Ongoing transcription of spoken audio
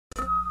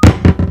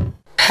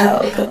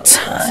Pelpa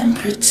time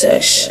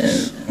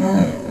protection.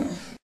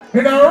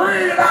 In a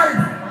real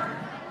life,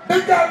 the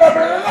girl that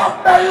will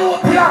love the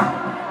youth here.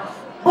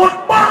 Good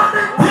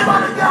morning,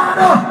 Dyani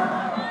Maestro.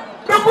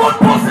 The good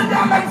pussy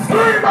girl that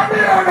scream at the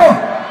end.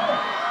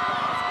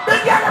 The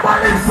girl that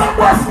live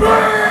somewhere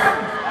scream.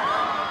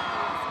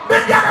 The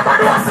girl that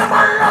knows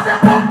somebody love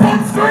your pump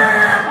pump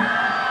scream.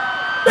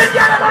 The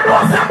girl that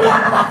knows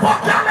somebody never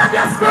fuck you let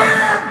you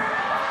scream.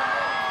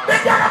 The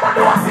girl that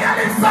knows you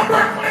live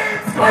somewhere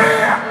clean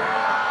scream.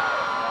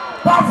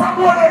 But from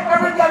morning,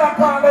 every girl that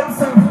call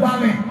themselves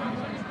Dolly.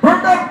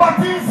 Remember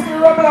TC,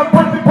 remember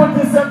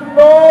pretty said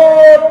no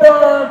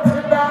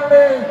dirty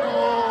Dolly.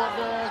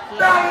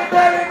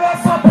 Dolly not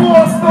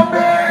supposed to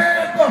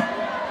make.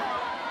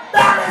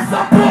 Dolly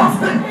supposed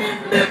to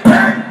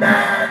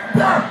independent.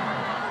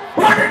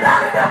 When the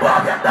Dolly them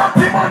want them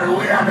dirty money,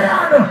 we are the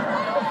other.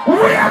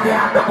 We are the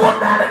other, good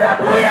Dolly them,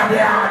 we are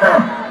the other.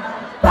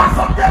 That's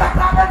some girl that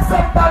call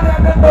themselves Dolly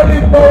and they don't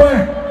live no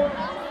way.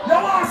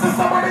 You want to see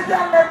somebody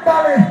girl named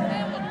Dolly?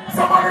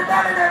 Somebody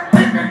Dolly them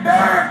thinking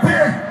dirty.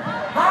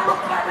 I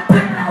look like the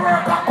people that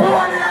work at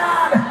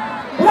Korean.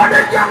 What the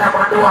girl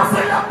ever do is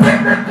say you're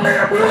picking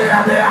clear, we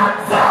have the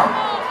answer.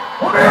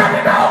 Who do you hear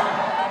me now?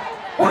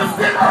 Who do you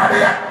still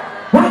already here?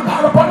 Who do you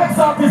call the next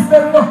artist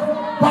then?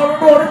 Call the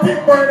door the thing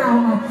going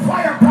now.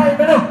 Fire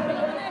time, you know.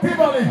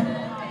 Tivoli,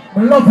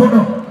 I love you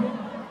now.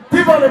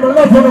 Tivoli, I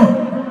love you now.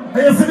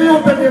 And you see the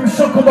youth name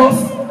Shokobos.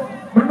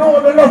 I know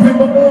I love him,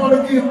 but I want to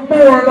give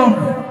more love.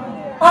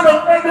 I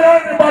don't know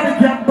anybody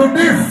can do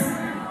this.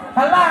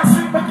 And last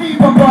week I keep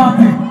a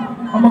party.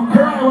 I'm a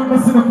cry when I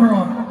see the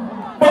crowd.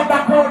 But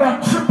that crowd are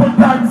triple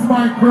times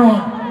my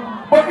crowd.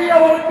 But here I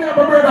want to be my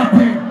brother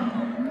thing.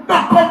 No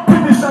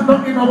competition, no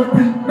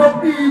innovative, no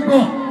ego.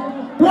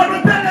 When we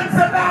tell them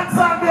to dance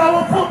and they have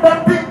a foot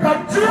that think a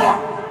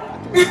joke,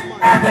 it's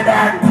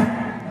evident.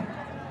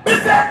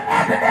 It's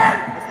evident.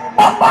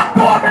 But back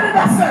to a minute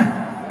I said,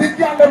 the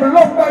girl them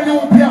love the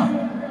youth here.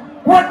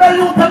 When the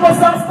youth ever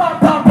start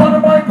talking on the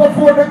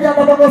microphone, the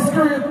girl them on the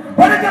screen.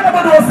 When the girl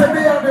ever do say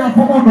they are there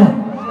for Uno.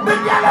 The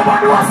girl ever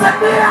do say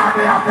they are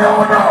there for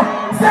Uno.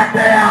 Say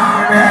they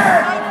are there.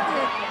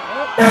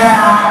 They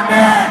are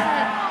there.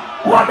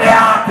 What the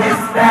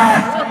artist there?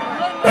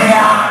 They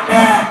are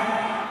there.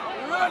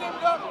 Run them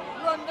down.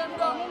 Run them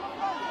down.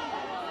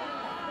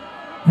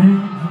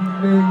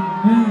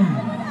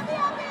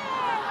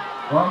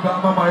 Welcome,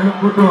 Mama. You look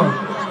good, though.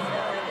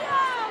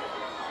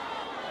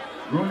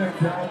 Rolex,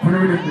 yeah, put it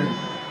in there.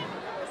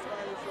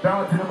 Shout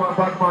out to my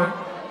bad man.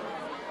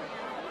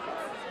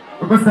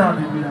 We're going to start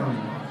it now.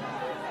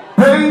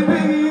 Baby,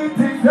 it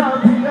is a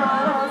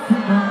piano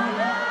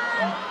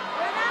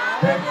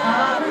that I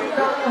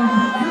love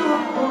you,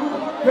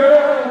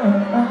 girl.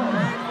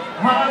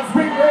 Heart's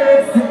been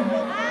racing,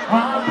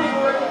 I've been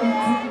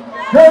waiting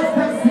just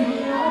to see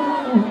you.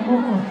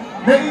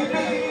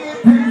 Baby,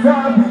 it is a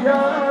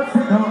piano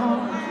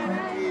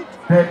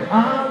that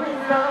I'm in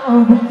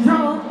love with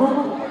you,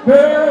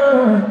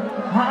 girl.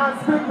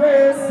 Heart's been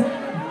racing,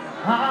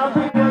 I've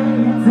been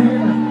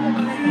waiting.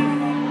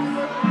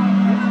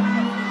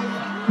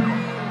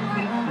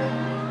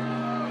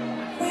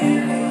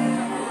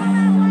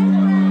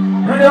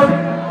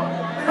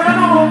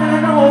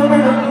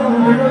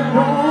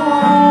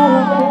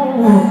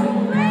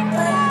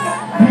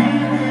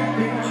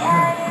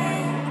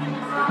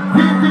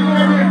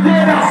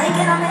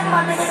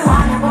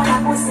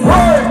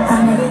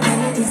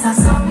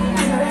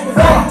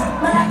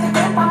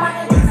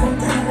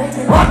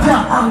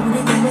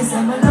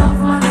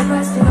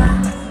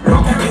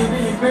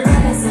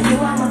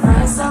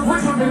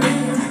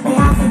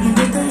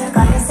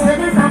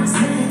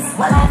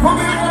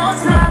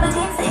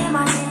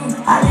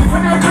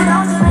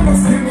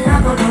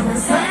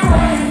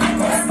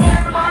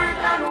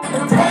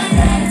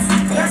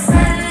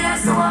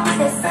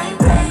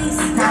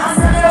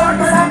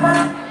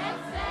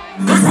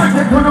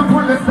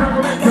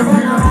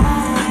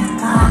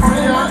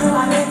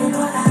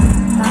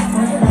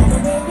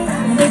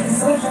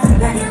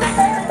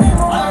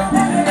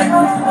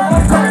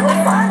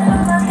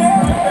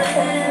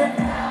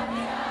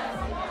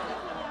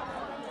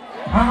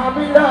 I've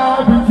been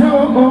loving you,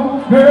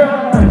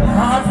 girl.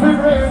 I've been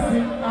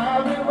racing,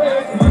 I've been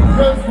waiting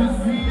just to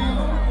see you.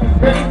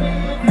 Baby,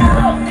 it's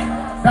up.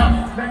 Now,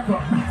 let's go.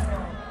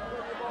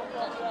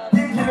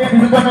 DJ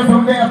ladies and gentlemen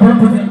from there,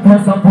 represent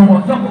first and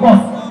foremost. Jump the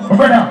boss. My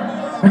brother,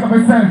 pick up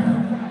yourself.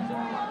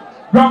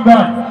 Drum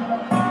guard.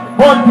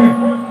 Bunty.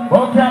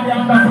 Okay,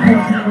 I'm not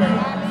supposed to do it.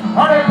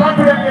 All right,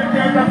 confident in the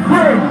end of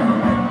crew.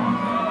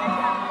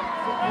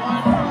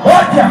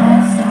 Watch out.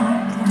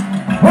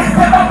 We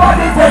set up all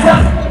these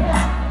treasures.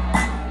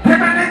 Give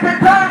me little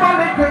time, a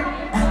little.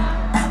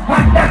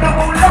 And then the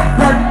moon left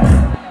right.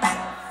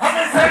 I'm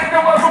inside the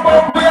world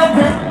about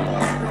building.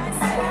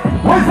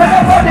 We set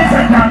up all these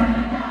treasures.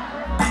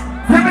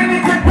 Give me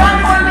little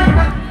time, a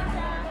little.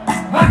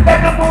 And then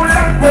the moon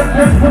left right.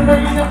 Just for me.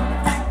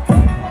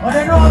 But I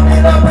know I'm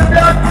in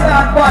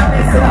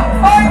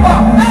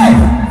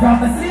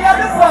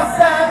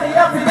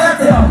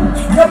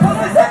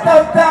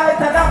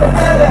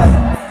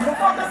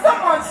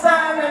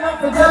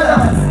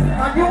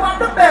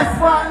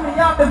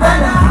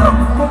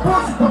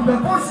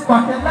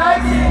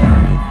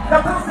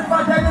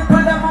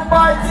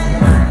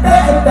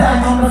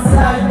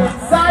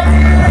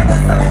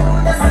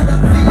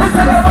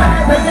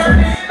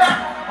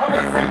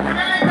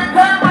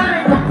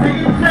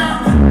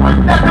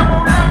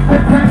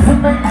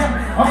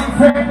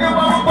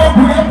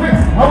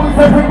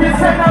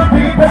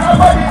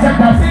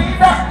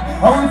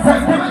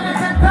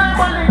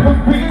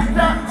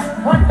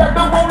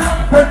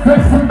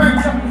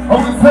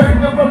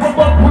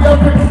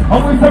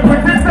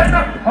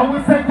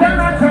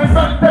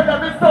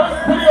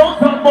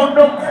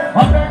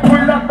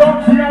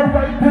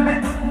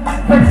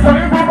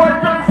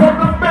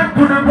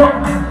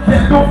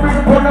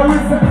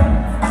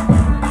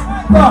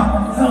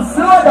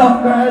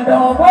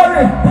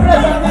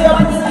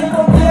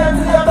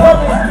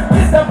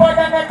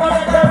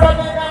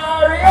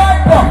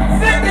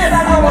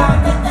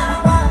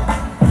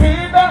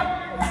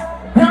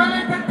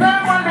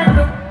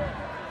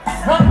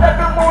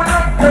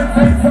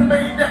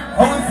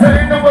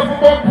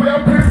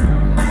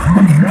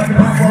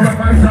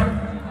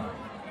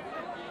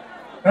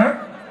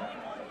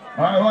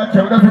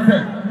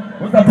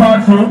What's the part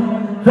two?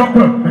 Jump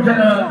up, the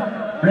general.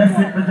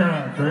 Blessing the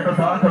general. So you know,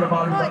 so I tell them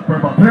all this on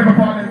purpose. Play my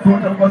part in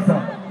social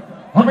gossip.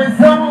 I mean,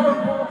 someone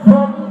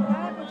from.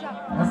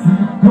 I see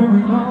it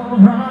going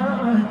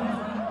alright.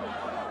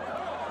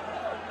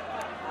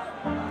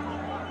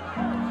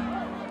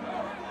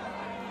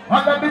 I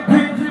got the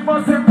things you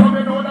must have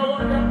coming on the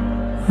water.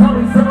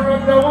 Sorry, someone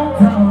run down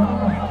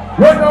time.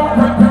 Run down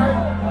time.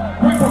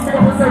 We come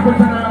here for several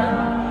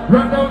tonight.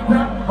 Run down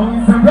time. And we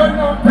say run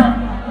down time.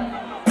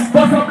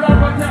 Bust up like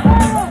one time.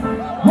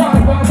 One.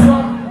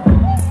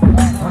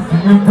 I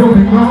see you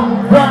going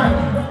alright.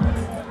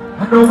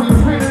 I know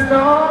it's been a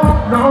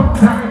long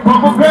time. But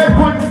we're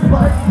grateful to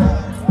fight.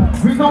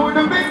 We know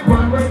the big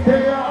one right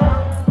there.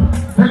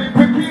 Tell him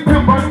to keep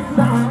your money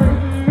side.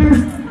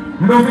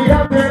 You know me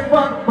out there,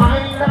 but my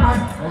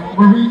life. And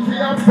we reach the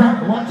outside,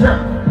 watch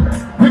out.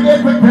 We get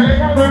to tell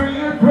you I'm a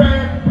real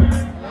friend.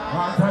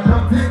 Cause I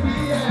love to be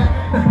end.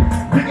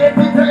 We get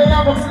to tell you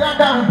I'm a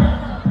flatter.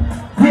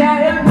 See I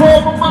help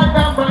over my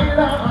love.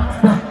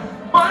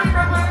 Mine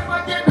never ever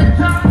get the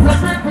chance.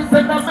 I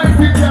represent a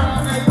message.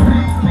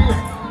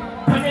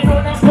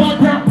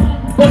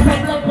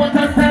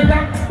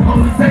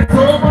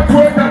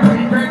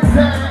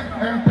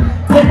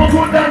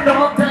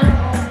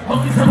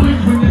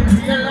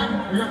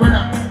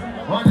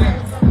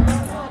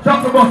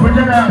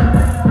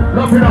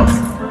 Look it up.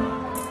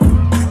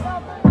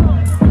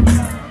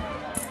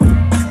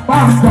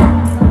 Basta.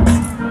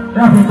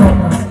 Wrap it up.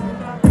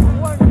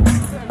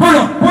 Pull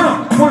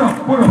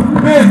up.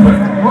 Paper.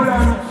 Hold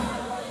on.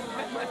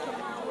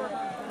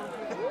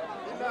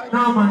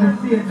 Now man, the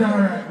stage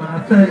alright man. I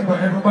tell you, but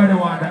everybody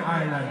want the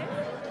island.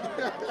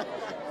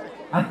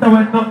 I tell you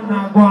nothing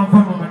now go on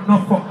for me,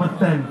 not fuck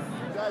myself.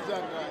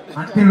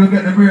 Until we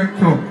get the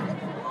breakthrough.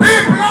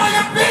 People, how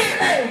you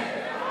feeling?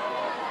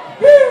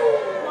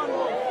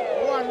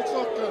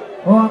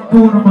 Oh, I'm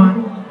Tuna man.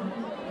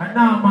 And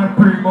now I'm at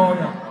pre-boy.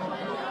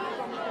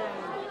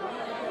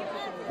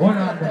 Hold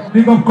on there.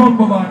 Big up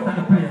combo bars on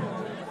the place.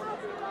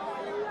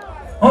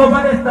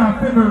 Over there start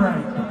finger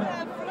right.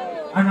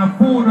 And a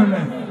phone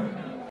left.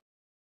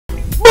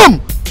 Boom!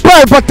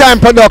 Pelpa Time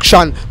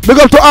production. Big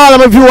up to all of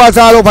my viewers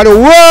all over the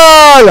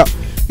world.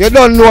 You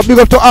don't know. Big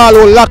up to all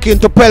who lock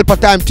into Pelpa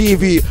Time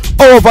TV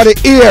over the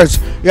years.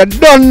 You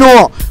don't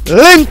know.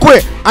 Link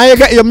with and you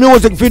get your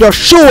music video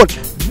shoot,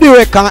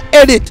 direct and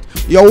edit.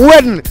 Your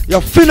wedding, your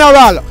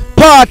funeral,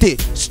 party,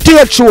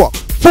 stage show,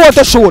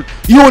 photo shoot,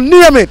 you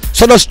name it.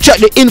 So just check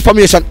the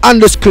information on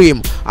the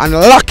screen and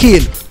lock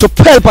in to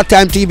Pelpa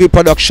Time TV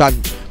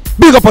production.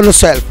 Big up on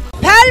yourself.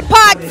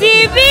 Pelpa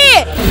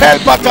TV!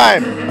 Pelpa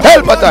Time!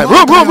 Pelpa Time!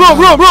 Room!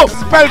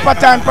 Pelpa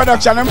Time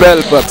production.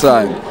 Pelpa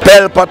Time.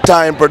 Pelpa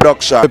Time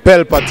production.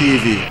 Pelpa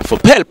TV. For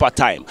Pelpa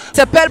Time. It's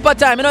a Pelpa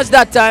Time, you know it's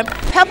that time.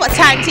 Pelpa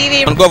Time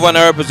TV. I'm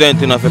governor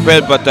representing of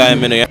Pelpa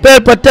Time, you know.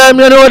 Pelpa Time,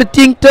 you know what the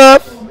thing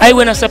tough? I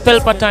when I say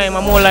Pelpa Time,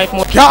 I'm more like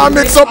more. Can't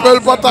mix up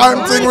Pelpa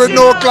Time thing with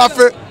no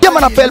coffee. Yeah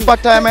man, a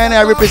Pelpa Time and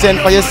I represent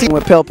for you see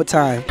with Pelpa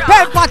Time.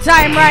 Pelpa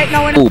Time right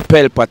now. Oh,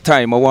 Pelpa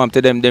Time, I want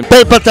to them.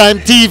 Pelpa Time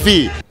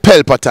TV.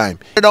 Pelpa Time.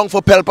 You're down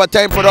for Pelpa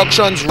Time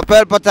Productions.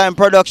 Pelpa Time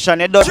Production.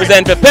 You don't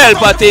Represent for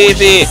Pelpa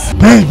TV.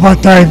 Pelpa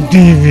Time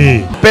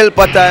TV.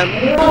 Pelpa Time.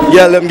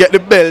 Yeah, let them get the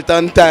belt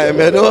on time,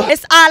 you know.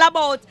 It's all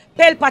about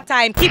Pelpa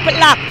Time. Keep it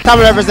locked. Come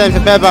represent for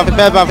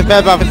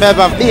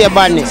Pelpa be a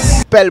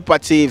badness. Pelpa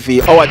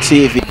TV, our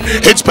TV.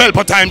 It's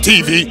Pelpa Time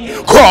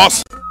TV.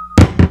 Cross.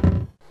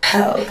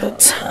 Pelpa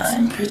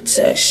Time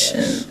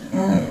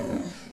protection.